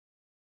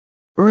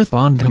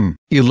Earthbondhon,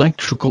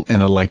 electrical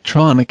and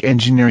electronic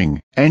engineering.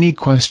 Any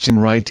question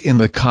write in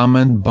the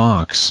comment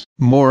box.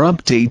 More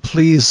update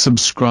please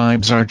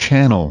subscribe our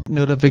channel.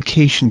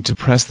 Notification to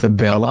press the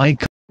bell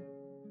icon.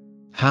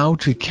 How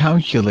to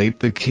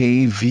calculate the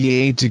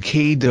KVA to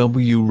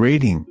KW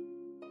rating.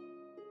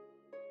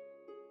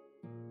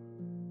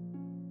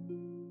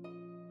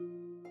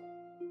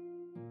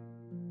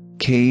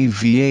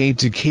 KVA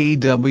to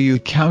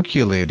KW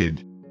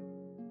calculated.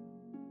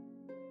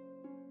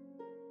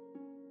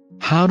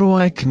 How do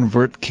I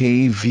convert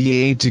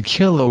KVA to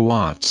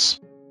kilowatts?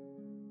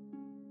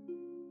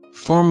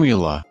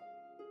 Formula.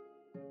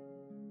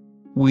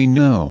 We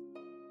know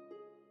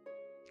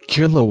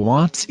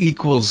kilowatts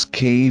equals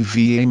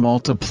KVA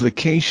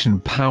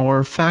multiplication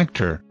power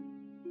factor.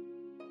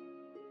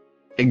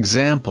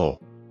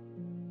 Example: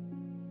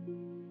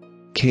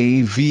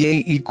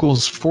 KVA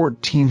equals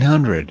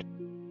 1400.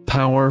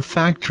 Power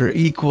factor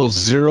equals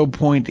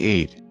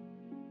 0.8.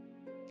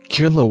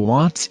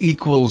 Kilowatts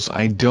equals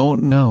I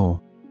don't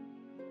know.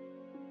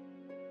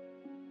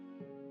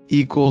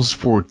 Equals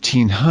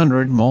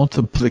 1400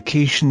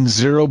 multiplication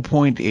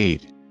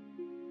 0.8.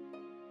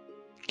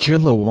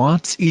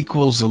 Kilowatts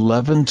equals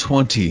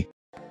 1120.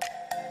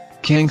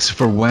 Thanks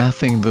for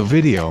watching the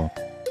video.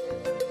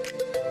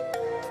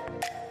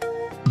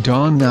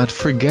 Don't not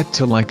forget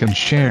to like and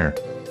share.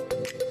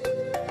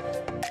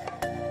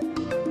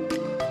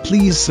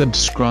 Please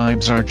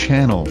subscribe our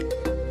channel.